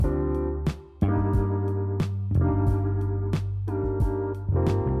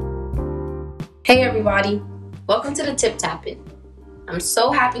Hey everybody, welcome to the Tip Tapping. I'm so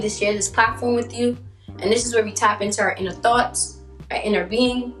happy to share this platform with you, and this is where we tap into our inner thoughts, our inner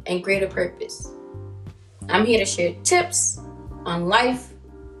being, and greater purpose. I'm here to share tips on life,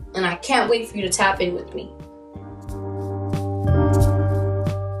 and I can't wait for you to tap in with me.